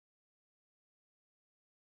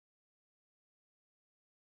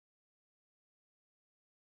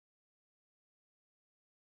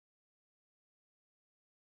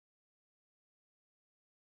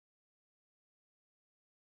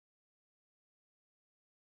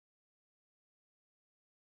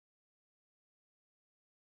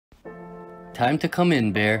Time to come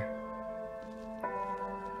in, Bear.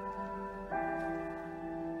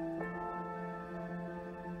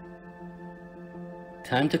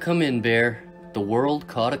 Time to come in, Bear. The world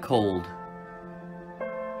caught a cold.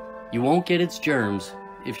 You won't get its germs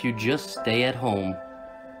if you just stay at home.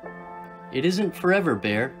 It isn't forever,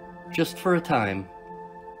 Bear, just for a time.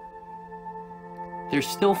 There's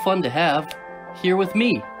still fun to have here with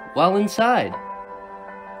me while inside.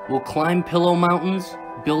 We'll climb pillow mountains,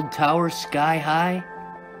 build towers sky high.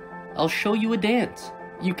 I'll show you a dance.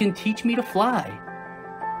 You can teach me to fly.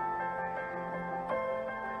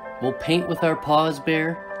 We'll paint with our paws,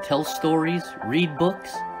 Bear, tell stories, read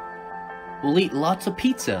books. We'll eat lots of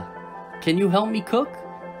pizza. Can you help me cook?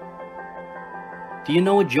 Do you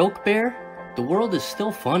know a joke, Bear? The world is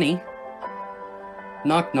still funny.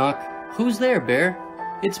 Knock, knock. Who's there, Bear?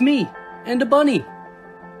 It's me and a bunny.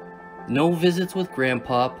 No visits with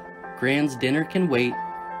Grandpop. Gran's dinner can wait.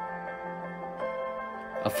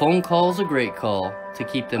 A phone call's a great call to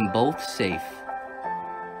keep them both safe.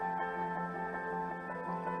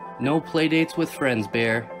 No playdates with friends,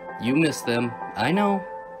 Bear. You miss them, I know.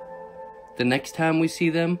 The next time we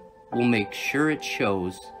see them, we'll make sure it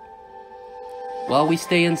shows. While we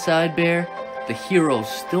stay inside, Bear, the heroes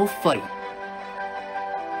still fight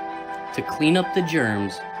to clean up the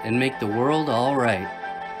germs and make the world alright.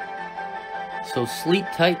 So sleep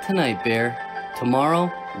tight tonight, Bear.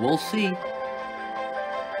 Tomorrow, we'll see.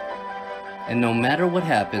 And no matter what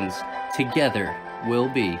happens, together we'll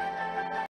be.